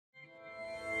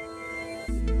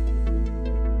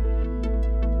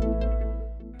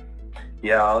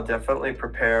Yeah, I'll definitely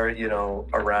prepare,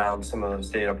 around some of those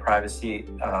data privacy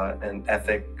and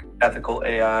ethical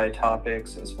AI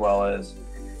topics, as well as,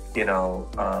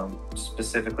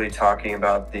 specifically talking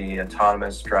about the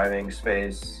autonomous driving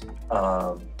space.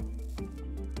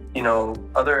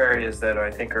 Other areas that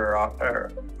I think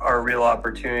are a real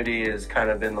opportunity is kind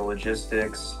of in the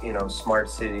logistics, smart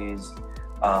cities,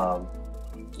 um,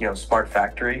 smart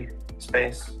factory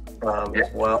space Yeah.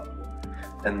 as well.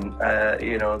 And,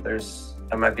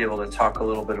 I might be able to talk a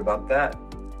little bit about that.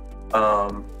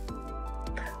 Um,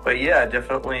 but yeah,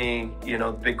 definitely,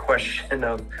 the big question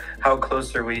of how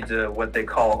close are we to what they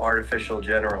call artificial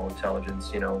general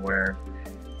intelligence, where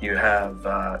you have,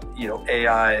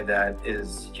 AI that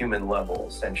is human level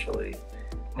essentially.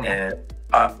 And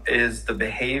is the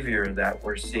behavior that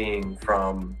we're seeing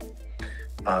from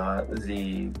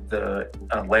the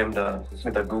Lambda,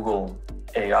 the Google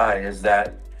AI, is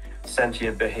that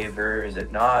sentient behavior? Is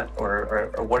it not?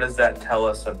 Or what does that tell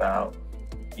us about,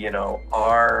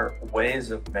 our ways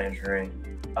of measuring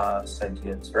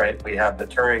sentience? Right? We have the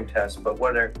Turing test, but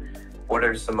what are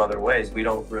some other ways? We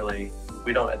don't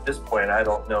at this point. I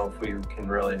don't know if we can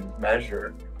really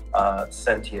measure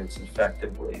sentience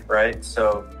effectively, right?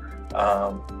 So,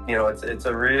 it's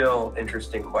a real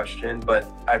interesting question, but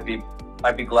I'd be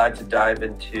glad to dive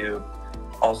into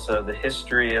also the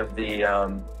history of AI.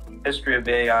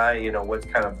 What's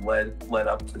kind of led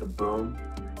up to the boom,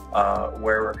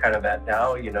 where we're kind of at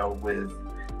now. With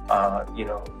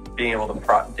being able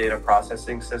to data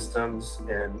processing systems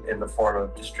in the form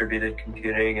of distributed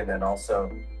computing, and then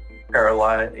also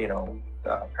parallelized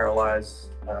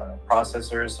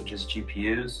processors such as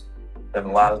GPUs that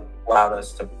have allowed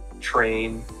us to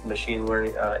train machine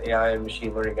learning, AI and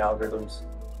machine learning algorithms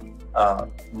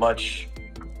much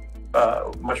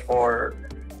more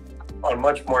on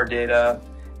much more data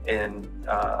in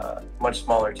much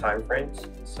smaller time frames.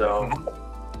 So,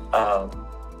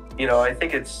 I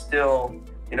think it's still,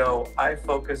 I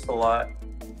focus a lot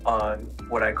on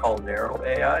what I call narrow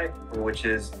AI, which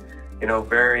is,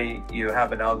 you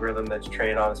have an algorithm that's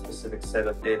trained on a specific set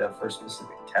of data for a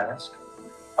specific task.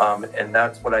 And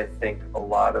that's what I think a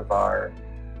lot of our,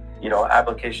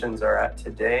 applications are at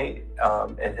today.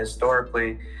 And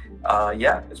historically,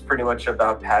 it's pretty much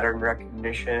about pattern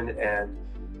recognition. And,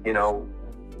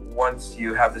 once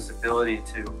you have this ability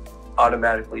to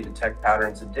automatically detect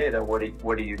patterns in data, what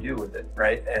do you do with it,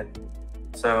 right? And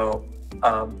so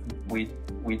we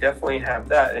definitely have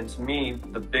that. And to me,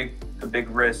 the big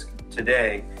risk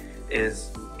today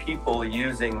is people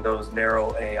using those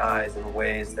narrow AIs in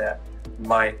ways that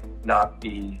might not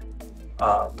be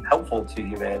helpful to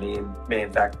humanity and may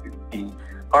in fact be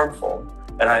harmful.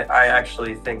 And I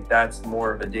actually think that's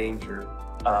more of a danger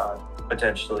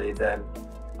potentially than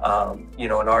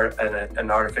an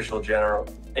artificial general,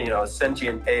 a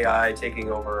sentient AI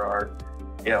taking over our,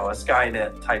 a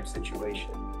Skynet type situation.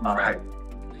 Right.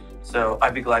 So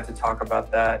I'd be glad to talk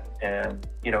about that and,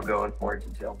 go into more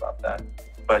detail about that.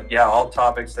 But yeah, all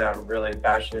topics that I'm really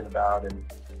passionate about, and,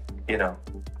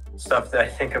 stuff that I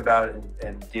think about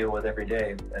and deal with every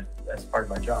day as part of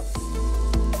my job.